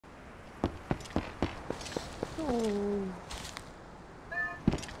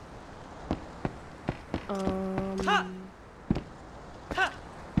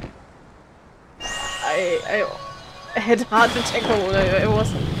I had heart attack or I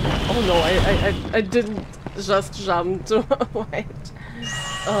was. Oh no! I didn't just jump to wait.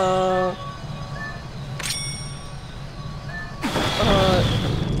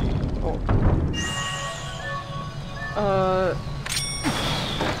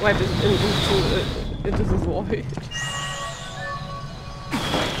 Went into the void.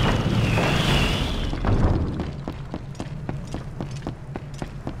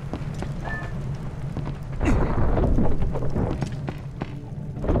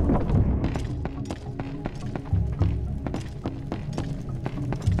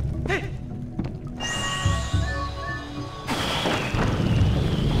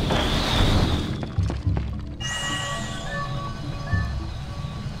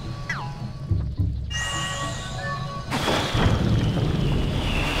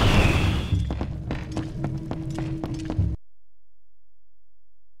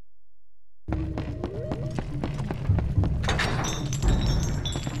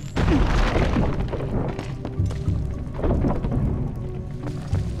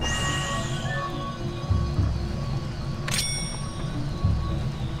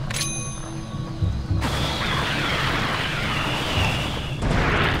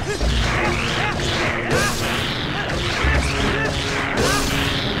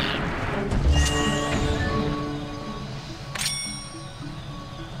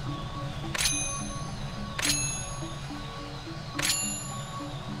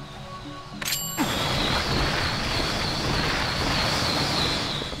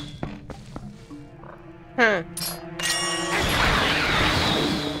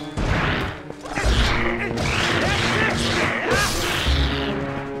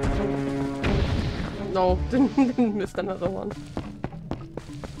 No, didn't miss another one.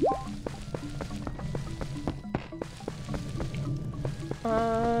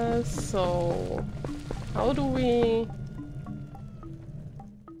 So how do we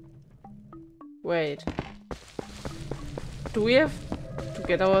wait? Do we have to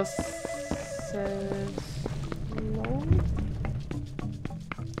get ourselves? No.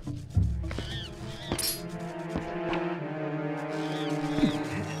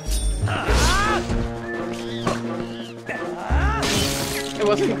 I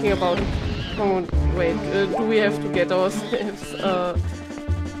was thinking about it. Oh, wait, do we have to get ourselves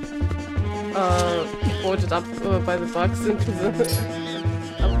boarded up by the bugs into the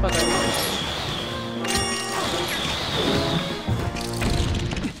up button?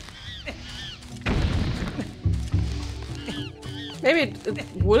 Maybe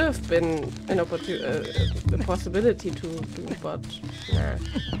it would have been an opportunity, a possibility to do, but nah.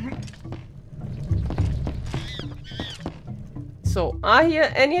 So, are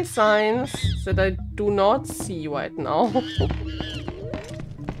here any signs that I do not see right now?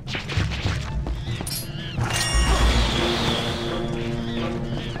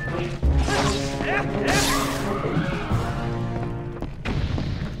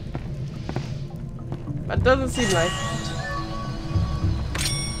 But doesn't seem like it.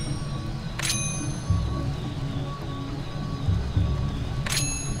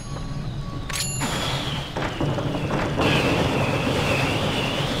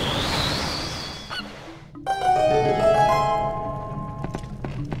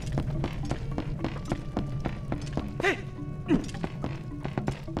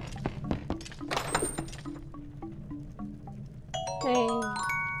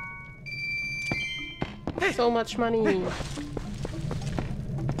 So much money.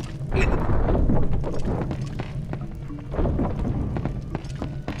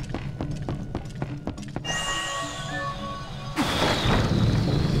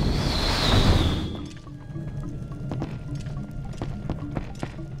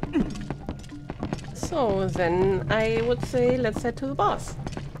 So then I would say let's head to the boss.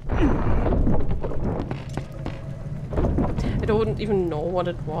 I don't even know what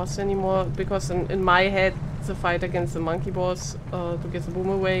it was anymore because in my head the fight against the monkey boss to get the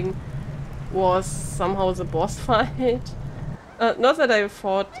boomerang was somehow the boss fight. Not that I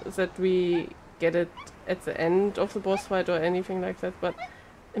thought that we get it at the end of the boss fight or anything like that, but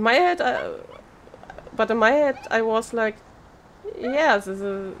in my head I was like, yeah, this is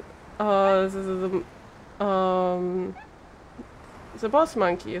the boss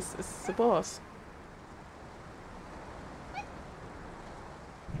monkey is the boss.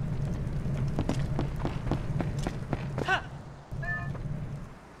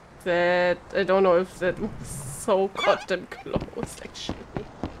 That I don't know if that was so goddamn close, actually.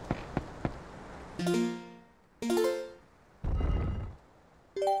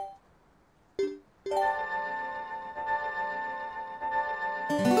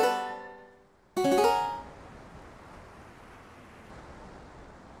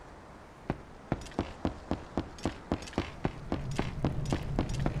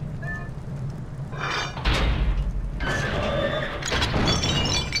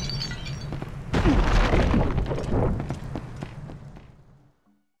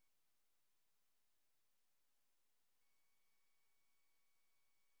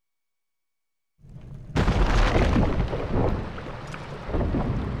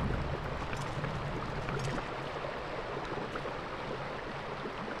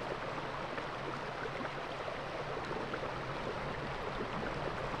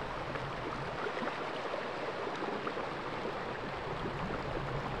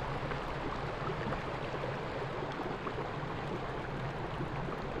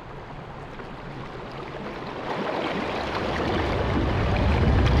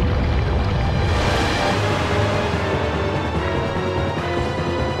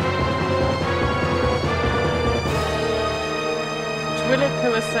 Twilit,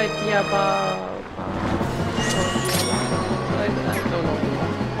 Parasite, DIABABA. I don't know.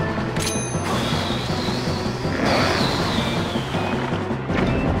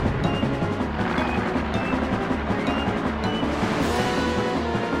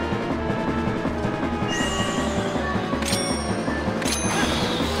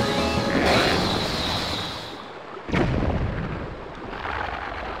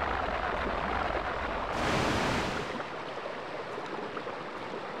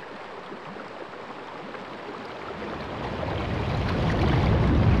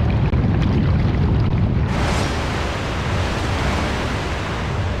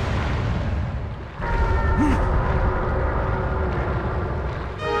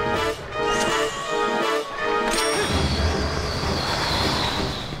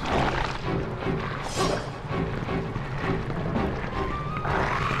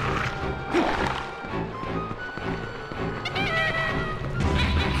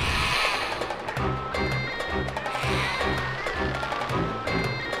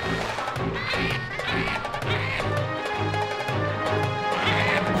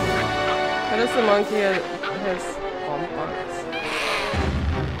 The monkey has bomb bugs.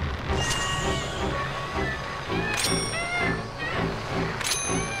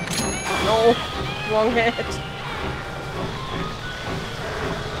 No, wrong head.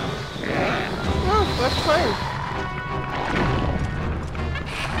 Oh, worked fine.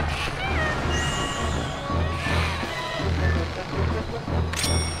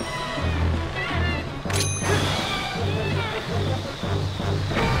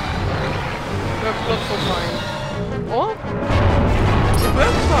 Worked not so fine. Oh? It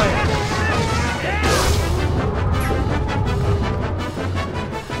worked fine.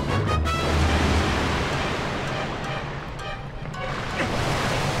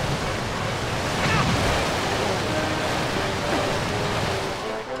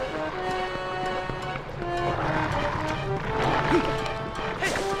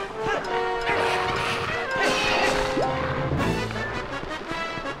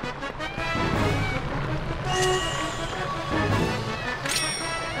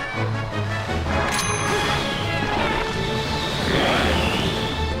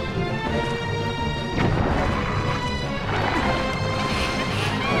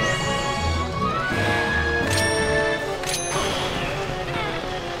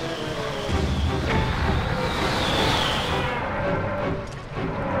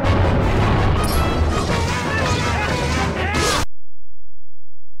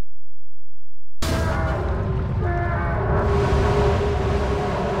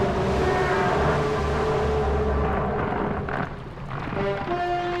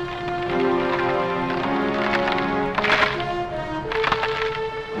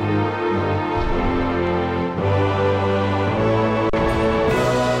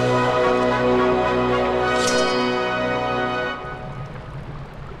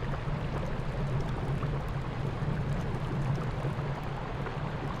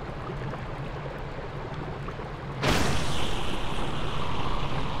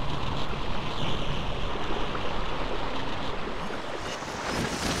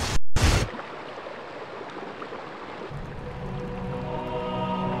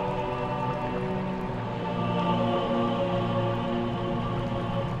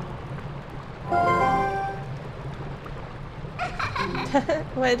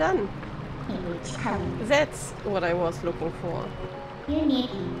 Well done. That's what I was looking for.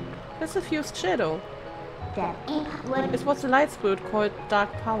 It's a fused shadow. It's what the light spirit called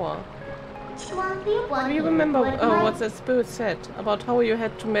dark power. Do you remember what that spirit said about how you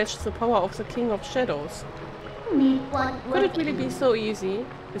had to match the power of the King of Shadows? Could it really be so easy?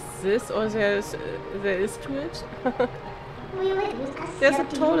 Is this all there is to it? There's a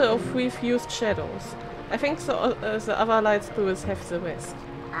total of 3 fused shadows. I think the other light spirits have the rest.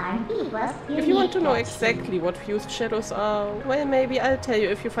 If you want to know exactly what fused shadows are, well, maybe I'll tell you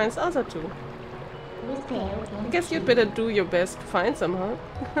if you find the other 2. I guess you'd better do your best to find them, huh?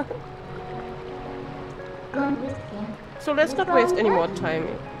 So let's not waste any more time.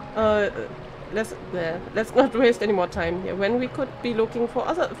 Let's not waste any more time here when we could be looking for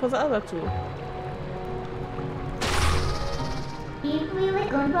the other 2.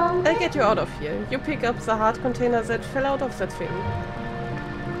 I'll get you out of here. You pick up the heart container that fell out of that thing.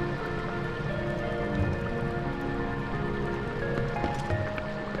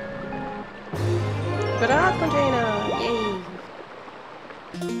 Got a heart container! Yay!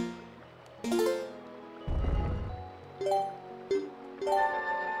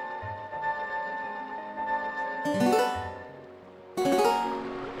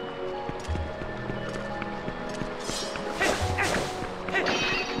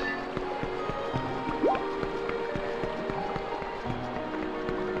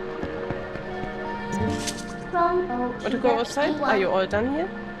 Want to go outside? Are you all done here?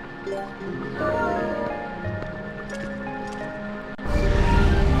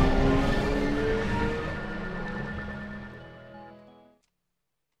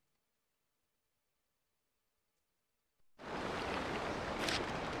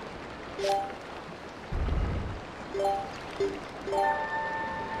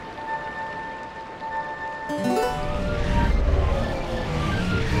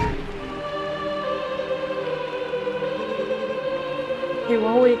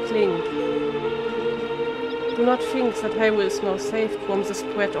 Heroically. Do not think that Hyrule is now safe from the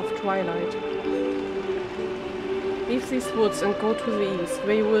spread of Twilight. Leave these woods and go to the east,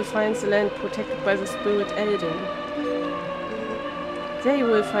 where you will find the land protected by the spirit Elden. There you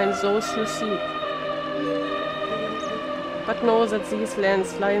will find those you seek. But know that these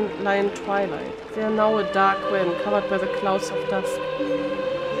lands lie in Twilight. They are now a dark realm covered by the clouds of dusk.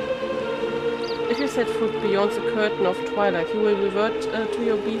 If you set foot beyond the curtain of Twilight, you will revert to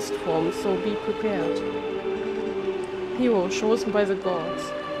your beast form, so be prepared. Hero, chosen by the gods,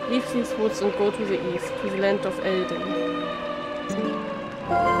 leave these woods and go to the east, to the land of Elden.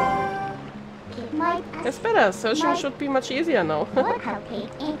 That's better, searching should be much easier now.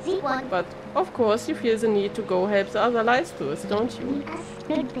 But, of course, you feel the need to go help the other Leisters, don't you?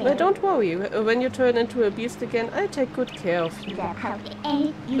 Well, don't worry, when you turn into a beast again, I'll take good care of you.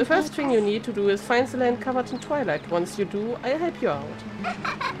 The first thing you need to do is find the land covered in Twilight. Once you do, I'll help you out.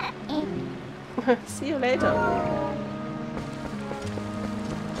 See you later.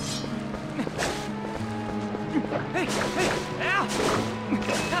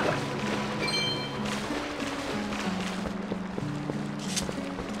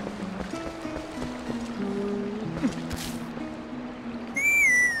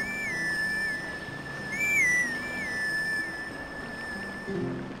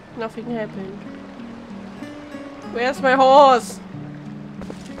 Nothing happened. Where's my horse?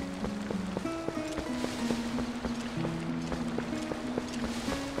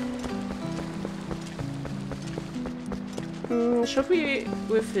 Should we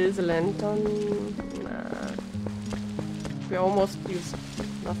refill the lantern? Nah. We almost used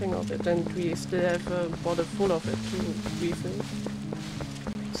nothing of it and we still have a bottle full of it to refill.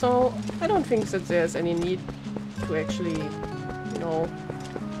 So I don't think that there's any need to actually, you know,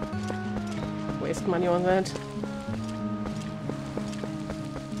 waste money on that.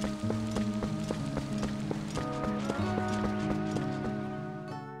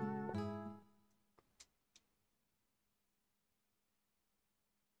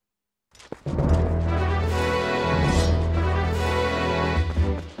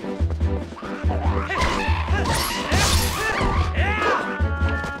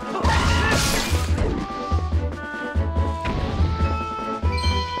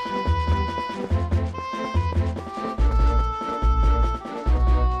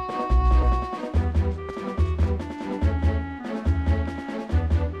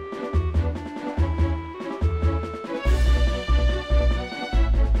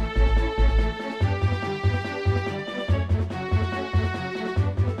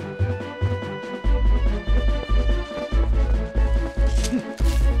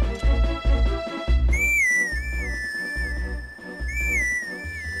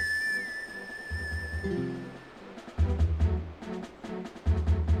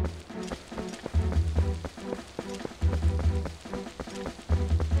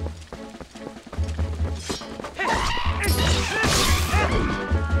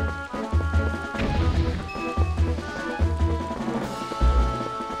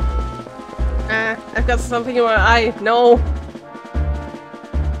 I've got something in my eye. No.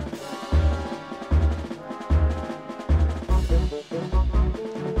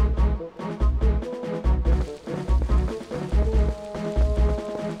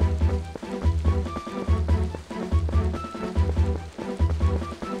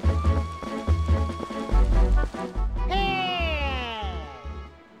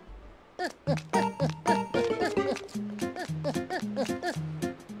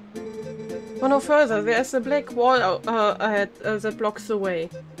 Oh no, further. There's a black wall ahead that blocks the way.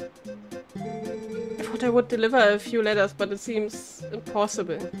 I thought I would deliver a few letters, but it seems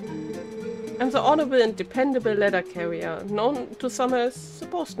impossible. I'm the honorable and dependable letter carrier, known to some as the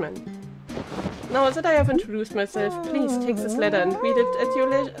postman. Now that I have introduced myself, please take this letter and read it at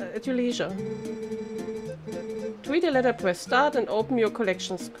your leisure. To read a letter, press start and open your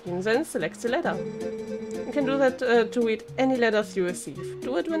collection screen, then select the letter. You can do that to read any letters you receive.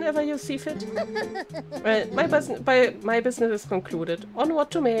 Do it whenever you see fit. Well, my business is concluded.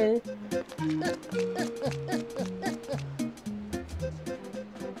 Onward to mail.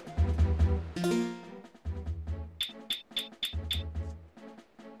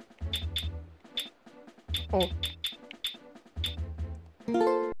 Oh.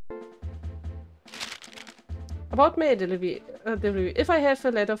 About mail delivery. If I have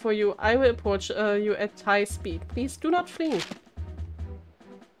a letter for you, I will approach you at high speed. Please do not flee.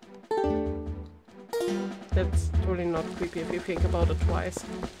 That's totally not creepy if you think about it twice.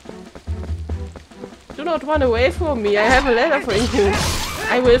 Do not run away from me. I have a letter for you.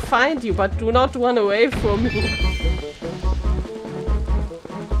 I will find you, but do not run away from me.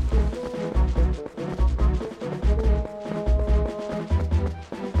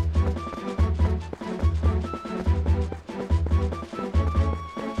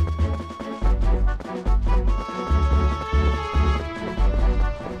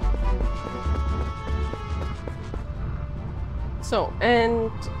 So,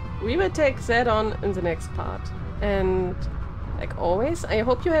 and we will take that on in the next part. And like always, I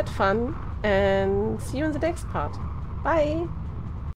hope you had fun and see you in the next part. Bye!